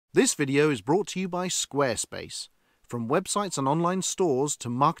This video is brought to you by Squarespace. From websites and online stores to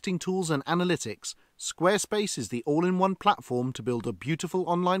marketing tools and analytics, Squarespace is the all-in-one platform to build a beautiful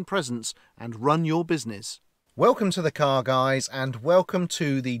online presence and run your business. Welcome to the Car Guys and welcome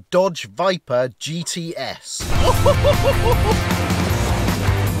to the Dodge Viper GTS. Oh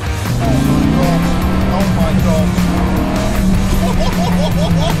my god.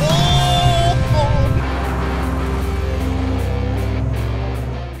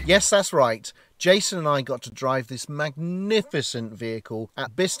 Yes, that's right. Jason and I got to drive this magnificent vehicle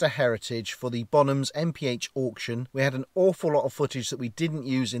at Bicester Heritage for the Bonhams MPH auction. We had an awful lot of footage that we didn't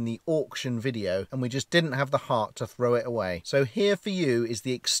use in the auction video, and we just didn't have the heart to throw it away. So here for you is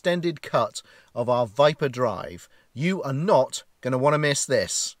the extended cut of our Viper drive. You are not going to want to miss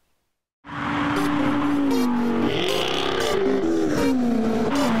this.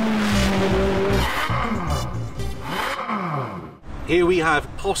 Here we have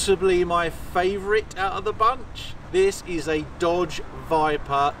possibly my favourite out of the bunch. This is a Dodge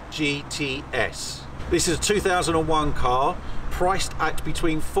Viper GTS. This is a 2001 car, priced at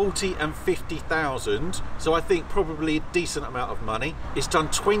between 40 and 50,000, so I think probably a decent amount of money. It's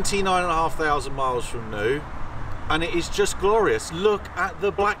done 29,500 miles from new, and it is just glorious. Look at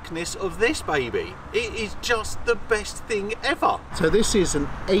the blackness of this baby. It is just the best thing ever. So this is an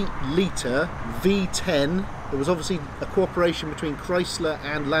 8-litre V10. There was obviously a cooperation between Chrysler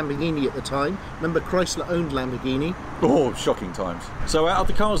and Lamborghini at the time. Remember, Chrysler owned Lamborghini. Oh, shocking times. So out of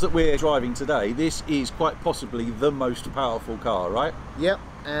the cars that we're driving today, this is quite possibly the most powerful car, right? Yep,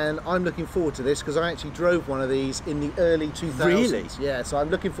 and I'm looking forward to this because I actually drove one of these in the early 2000s. Really? Yeah, so I'm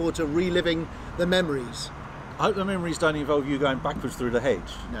looking forward to reliving the memories. I hope the memories don't involve you going backwards through the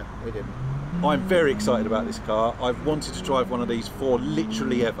hedge. No, we didn't. I'm very excited about this car. I've wanted to drive one of these for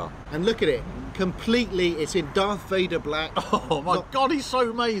literally ever. And look at it. Completely, it's in Darth Vader black. Oh my god, he's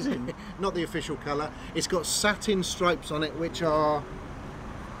so amazing. Not the official colour. It's got satin stripes on it, which are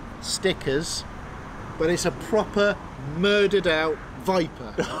stickers, but it's a proper murdered out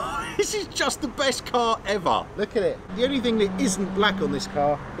Viper. This is just the best car ever. Look at it. The only thing that isn't black on this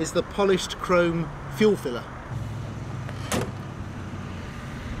car is the polished chrome fuel filler.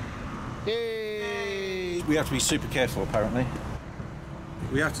 Yay! We have to be super careful apparently.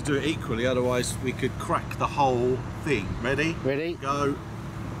 We have to do it equally, otherwise we could crack the whole thing. Ready? Ready? Go.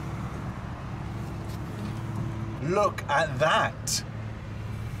 Look at that.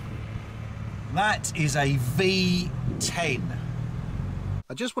 That is a V10.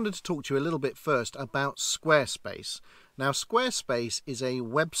 I just wanted to talk to you a little bit first about Squarespace. Now, Squarespace is a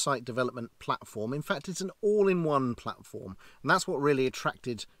website development platform. In fact, it's an all-in-one platform. And that's what really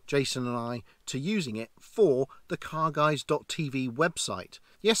attracted Jason and I to using it for the TheCarGuys.TV website.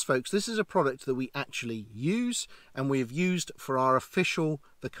 Yes, folks, this is a product that we actually use and we have used for our official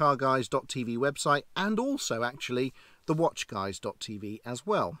TheCarGuys.TV website and also actually the WatchGuys.TV as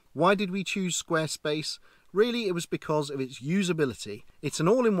well. Why did we choose Squarespace? Really, it was because of its usability. It's an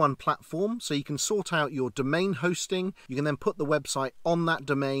all-in-one platform, so you can sort out your domain hosting, you can then put the website on that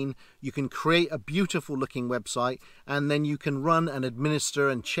domain, you can create a beautiful looking website, and then you can run and administer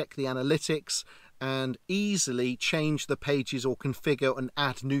and check the analytics and easily change the pages or configure and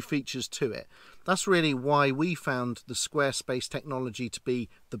add new features to it. That's really why we found the Squarespace technology to be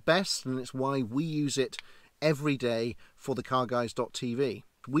the best, and it's why we use it every day for the TheCarGuys.TV.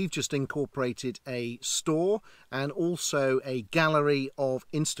 We've just incorporated a store and also a gallery of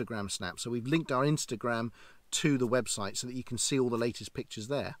Instagram snaps. So we've linked our Instagram to the website so that you can see all the latest pictures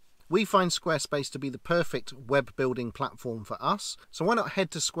there. We find Squarespace to be the perfect web building platform for us. So why not head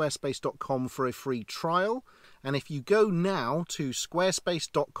to squarespace.com for a free trial? And if you go now to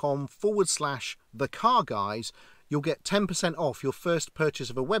squarespace.com/thecarguys, you'll get 10% off your first purchase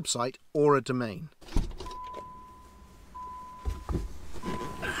of a website or a domain.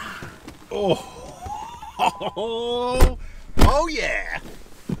 Oh, oh yeah!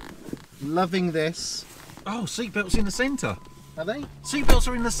 Loving this. Oh, seatbelts in the centre. Are they? Seatbelts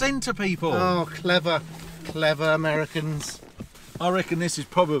are in the centre, people. Oh, clever, clever Americans. I reckon this is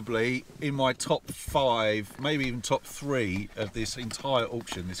probably in my top 5, maybe even top 3 of this entire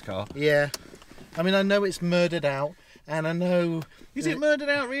auction, this car. Yeah. I mean, I know it's murdered out, and I know... Is it murdered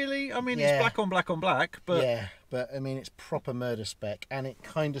out, really? I mean, yeah. It's black on black on black, but... Yeah, but I mean, it's proper murder spec, and it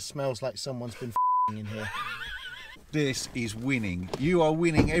kind of smells like someone's been in here. This is winning. You are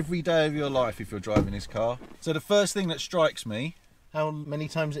winning every day of your life if you're driving this car. So the first thing that strikes me... How many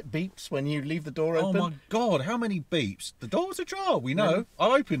times it beeps when you leave the door open? Oh my God, how many beeps? The door's ajar, we know.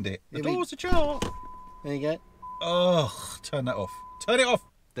 I opened it. The door's ajar. There you go. Oh, turn that off. Turn it off.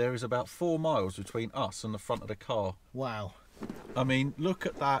 There is about 4 miles between us and the front of the car. Wow. I mean, look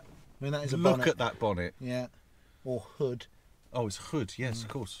at that. I mean, that is a look bonnet. at that bonnet. Yeah. Or hood. Oh, it's hood. Yes, of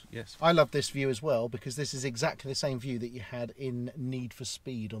course. Yes. I love this view as well because this is exactly the same view that you had in Need for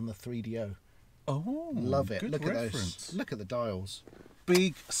Speed on the 3DO. Oh, love it. Good Look reference. at those. Look at the dials.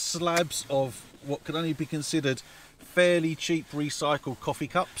 Big slabs of what can only be considered fairly cheap recycled coffee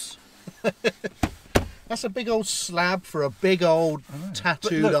cups. That's a big old slab for a big old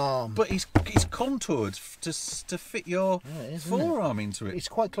tattooed arm. But it's contoured to fit your forearm into it. It's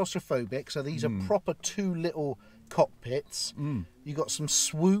quite claustrophobic, so these are proper two little cockpits. You got some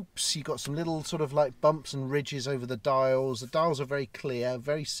swoops, you got some little sort of like bumps and ridges over the dials. The dials are very clear,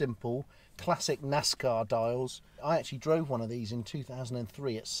 very simple, classic NASCAR dials. I actually drove one of these in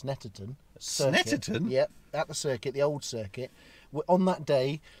 2003 at Snetterton. Snetterton? Yep, at the circuit, the old circuit. On that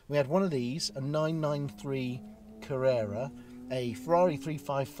day, we had one of these, a 993 Carrera, a Ferrari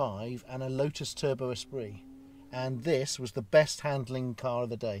 355 and a Lotus Turbo Esprit. And this was the best handling car of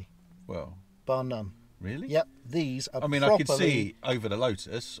the day. Well, bar none. Really? Yep, these are I mean, I could see over the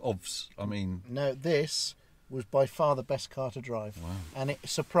Lotus, No, this was by far the best car to drive. Wow. And it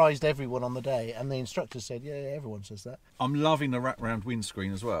surprised everyone on the day. And the instructor said, yeah, everyone says that. I'm loving the wrap-round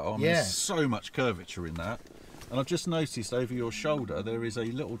windscreen as well. I mean, Yeah. There's so much curvature in that. And I've just noticed over your shoulder there is a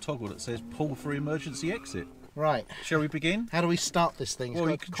little toggle that says pull for emergency exit. Right. Shall we begin? How do we start this thing? It's Well,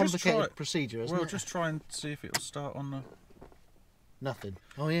 got you a can just complicated try it. procedure, isn't Well, it? just try and see if it'll start on the... Nothing.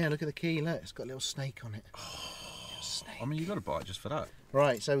 Oh yeah, look at the key. Look, it's got a little snake on it. Snake. I mean, you've got to buy it just for that.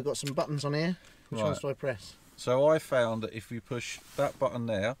 Right, so we've got some buttons on here. Which Right. ones do I press? So I found that if you push that button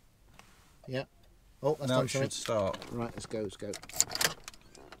there, Yeah. Oh, that's now done it something. should start. Right, let's go, let's go.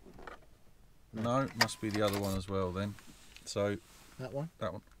 No, must be the other one as well then. So, That one?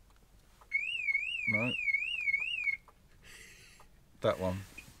 that one. No. That one.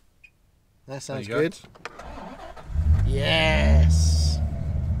 That sounds There you go. good. Yes!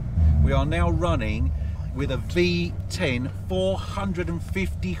 We are now running with a V10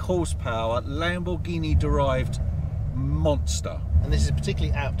 450 horsepower Lamborghini derived monster. And this is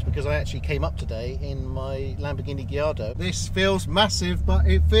particularly apt because I actually came up today in my Lamborghini Gallardo. This feels massive, but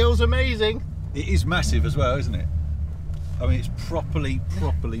it feels amazing. It is massive as well, isn't it? I mean, it's properly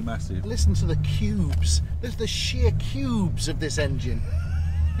massive. Listen to the cubes. There's the sheer cubes of this engine.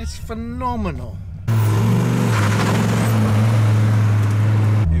 It's phenomenal.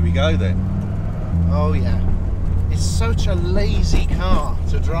 Here we go then. Oh yeah. It's such a lazy car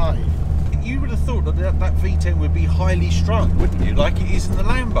to drive. You would have thought that that V10 would be highly strung, wouldn't you? Like it is in the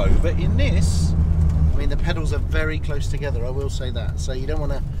Lambo, but in this... I mean, the pedals are very close together, I will say that. So you don't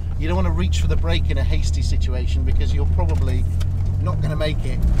want to reach for the brake in a hasty situation because you're probably not going to make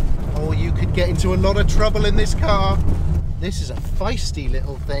it. Or you could get into a lot of trouble in this car. This is a feisty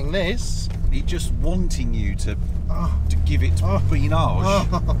little thing, this. It's just wanting you to give it beanage.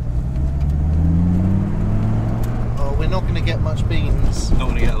 Oh, we're not going to get much beans. Not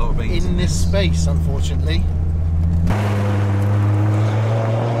going to get a lot of beans in this space, unfortunately.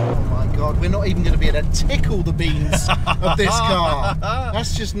 Oh my god, we're not even going to be able to tickle the beans of this car.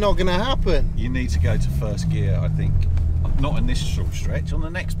 That's just not going to happen. You need to go to first gear, I think. Not in this short stretch, on the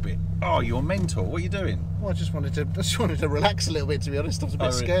next bit. Oh, you're mental. What are you doing? Well, I just wanted to relax a little bit, to be honest. I was a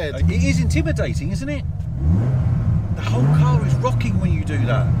bit scared. It is intimidating, isn't it? The whole car is rocking when you do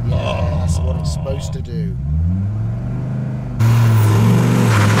that. Yeah, that's what it's supposed to do.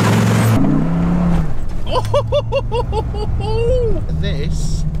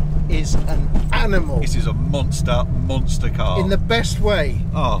 This is an animal. This is a monster car. In the best way.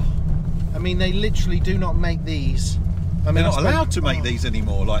 Oh. I mean, they literally do not make these. I mean, They're not allowed to make these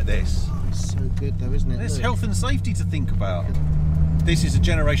anymore like this. Oh, it's so good though, isn't it? There's Look. health and safety to think about. This is a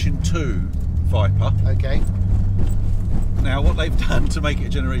Generation 2 Viper. Okay. Now, what they've done to make it a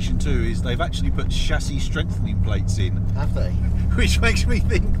Generation 2 is they've actually put chassis strengthening plates in. Have they? Which makes me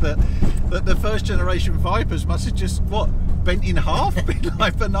think that the first generation Vipers must have just, bent in half, been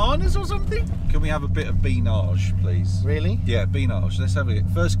like bananas or something? Can we have a bit of beanage, please? Really? Yeah, beanage. Let's have a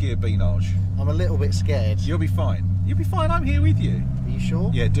first gear beanage. I'm a little bit scared. You'll be fine. You'll be fine. I'm here with you. Are you sure?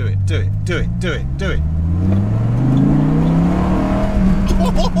 Yeah, do it. Do it. Do it. Do it. Do it.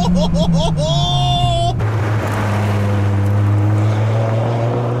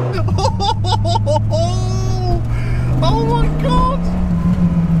 Oh my god!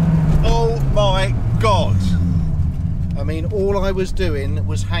 Oh my god! I mean, all I was doing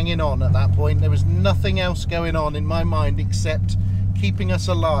was hanging on at that point. There was nothing else going on in my mind except keeping us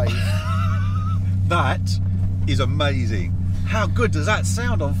alive. That is amazing. How good does that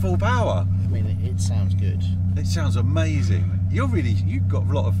sound on full power? I mean, it sounds good. It sounds amazing. You've got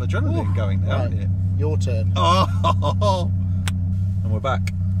a lot of adrenaline going now, Right, haven't you? your turn. Oh, And we're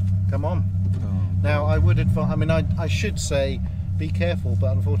back. Come on. Oh. Now, I would advise, I mean, I should say, be careful,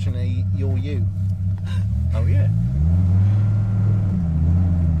 but unfortunately, you're you. Oh, yeah.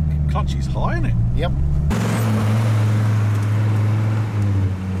 Clutch is high, isn't it? Yep.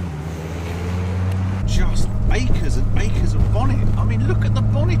 Just acres and acres of bonnet. I mean, look at the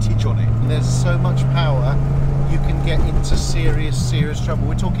bonnetage on it. And there's so much power, you can get into serious trouble.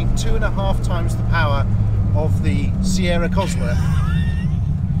 We're talking 2.5 times the power of the Sierra Cosworth.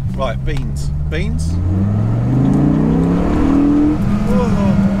 Right, beans. Beans?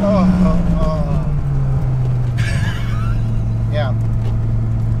 Yeah.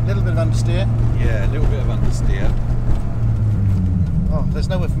 A little bit of understeer. Yeah, a little bit of understeer. Oh, there's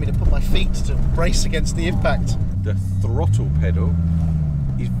nowhere for me to put my feet to brace against the impact. The throttle pedal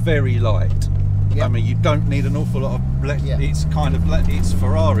is very light. Yep. I mean, you don't need an awful lot of... Yeah. It's kind of... It's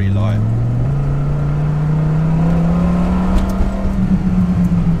Ferrari light.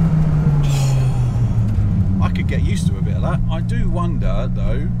 I could get used to a bit of that. I do wonder,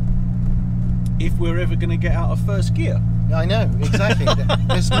 though, if we're ever going to get out of first gear. I know, exactly.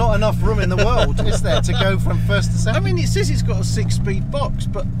 There's not enough room in the world, is there, to go from first to second? I mean, it says it's got a 6-speed box,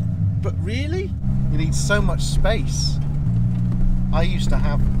 but really? You need so much space. I used to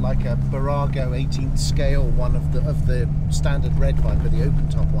have like a Barago 18th scale one of the standard red Viper, the open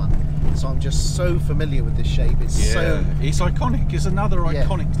top one. So I'm just so familiar with this shape. It's it's iconic. It's another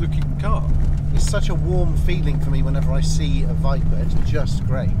iconic looking car. It's such a warm feeling for me whenever I see a Viper. It's just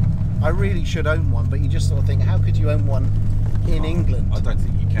great. I really should own one, but you just sort of think, how could you own one in England? I don't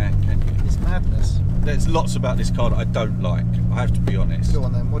think you can you? It's madness. There's lots about this car that I don't like, I have to be honest. Go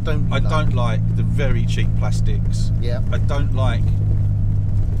on then, what don't you like? I don't like the very cheap plastics. Yeah. I don't like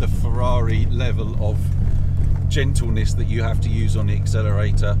the Ferrari level of gentleness that you have to use on the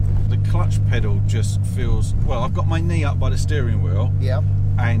accelerator. The clutch pedal just feels, well, I've got my knee up by the steering wheel. Yeah.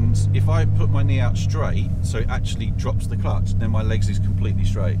 And if I put my knee out straight, so it actually drops the clutch, then my legs is completely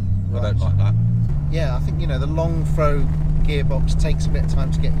straight. Right. I don't like that. Yeah, I think, you know, the long throw gearbox takes a bit of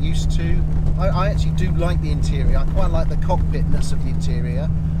time to get used to. I actually do like the interior. I quite like the cockpitness of the interior.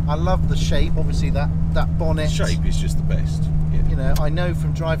 I love the shape, obviously that bonnet. The shape is just the best. Yeah. You know, I know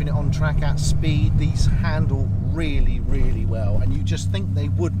from driving it on track at speed, these handle really, really well, and you just think they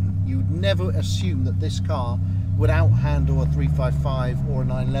wouldn't. You'd never assume that this car would out-handle a 355 or a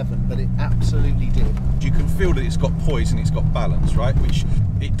 911, but it absolutely did. You can feel that it's got poise and it's got balance, right? Which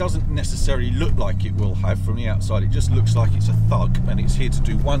it doesn't necessarily look like it will have from the outside. It just looks like it's a thug and it's here to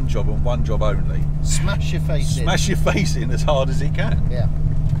do one job and one job only. Smash your face in. Smash your face in as hard as it can. Yeah.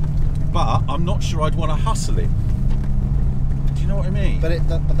 But I'm not sure I'd want to hustle it. Do you know what I mean? But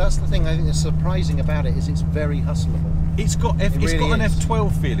that's the thing I think is surprising about it, is it's very hustleable. It's got an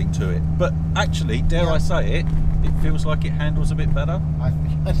F12 feeling to it, but actually, dare I say it, it feels like it handles a bit better.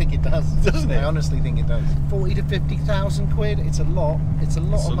 I think it does. Doesn't it? I honestly think it does. 40 to 50,000 quid, it's a lot. It's a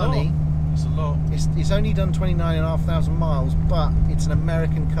lot of money. It's a lot. It's only done 29,500 miles, but it's an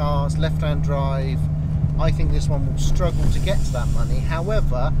American car, it's left-hand drive. I think this one will struggle to get to that money.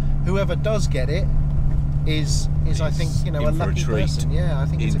 However, whoever does get it is I think, you know, a lucky person. Yeah, I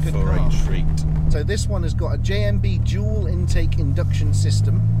think it's a good car. In for a treat. So this one has got a JMB dual intake induction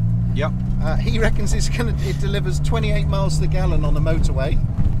system. Yep. He reckons it delivers 28 miles to the gallon on the motorway.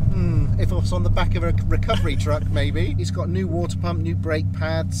 If it was on the back of a recovery truck, maybe. It's got new water pump, new brake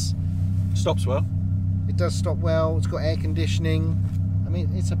pads. Stops well. It does stop well. It's got air conditioning. I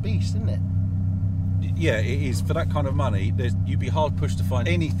mean, it's a beast, isn't it? Yeah, it is. For that kind of money, you'd be hard pushed to find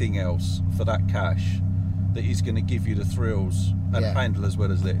anything else for that cash that is going to give you the thrills and handle as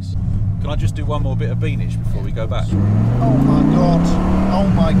well as this. Can I just do one more bit of beanish before we go back? Oh my god! Oh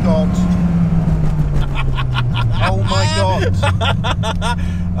my god! Oh my god!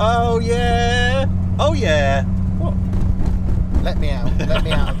 Oh yeah! Oh yeah! What? Let me out! Let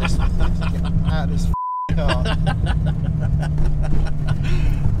me out of this! Out of this car!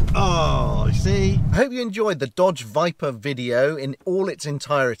 Oh, see? I hope you enjoyed the Dodge Viper video in all its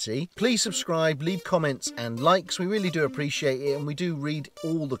entirety. Please subscribe, leave comments and likes. We really do appreciate it, and we do read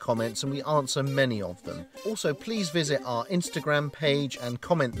all the comments and we answer many of them. Also, please visit our Instagram page and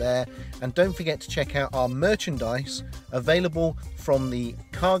comment there. And don't forget to check out our merchandise available from the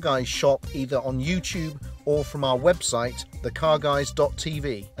Car Guys shop, either on YouTube or from our website,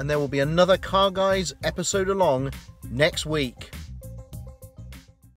 TheCarGuys.TV. And there will be another Car Guys episode along next week.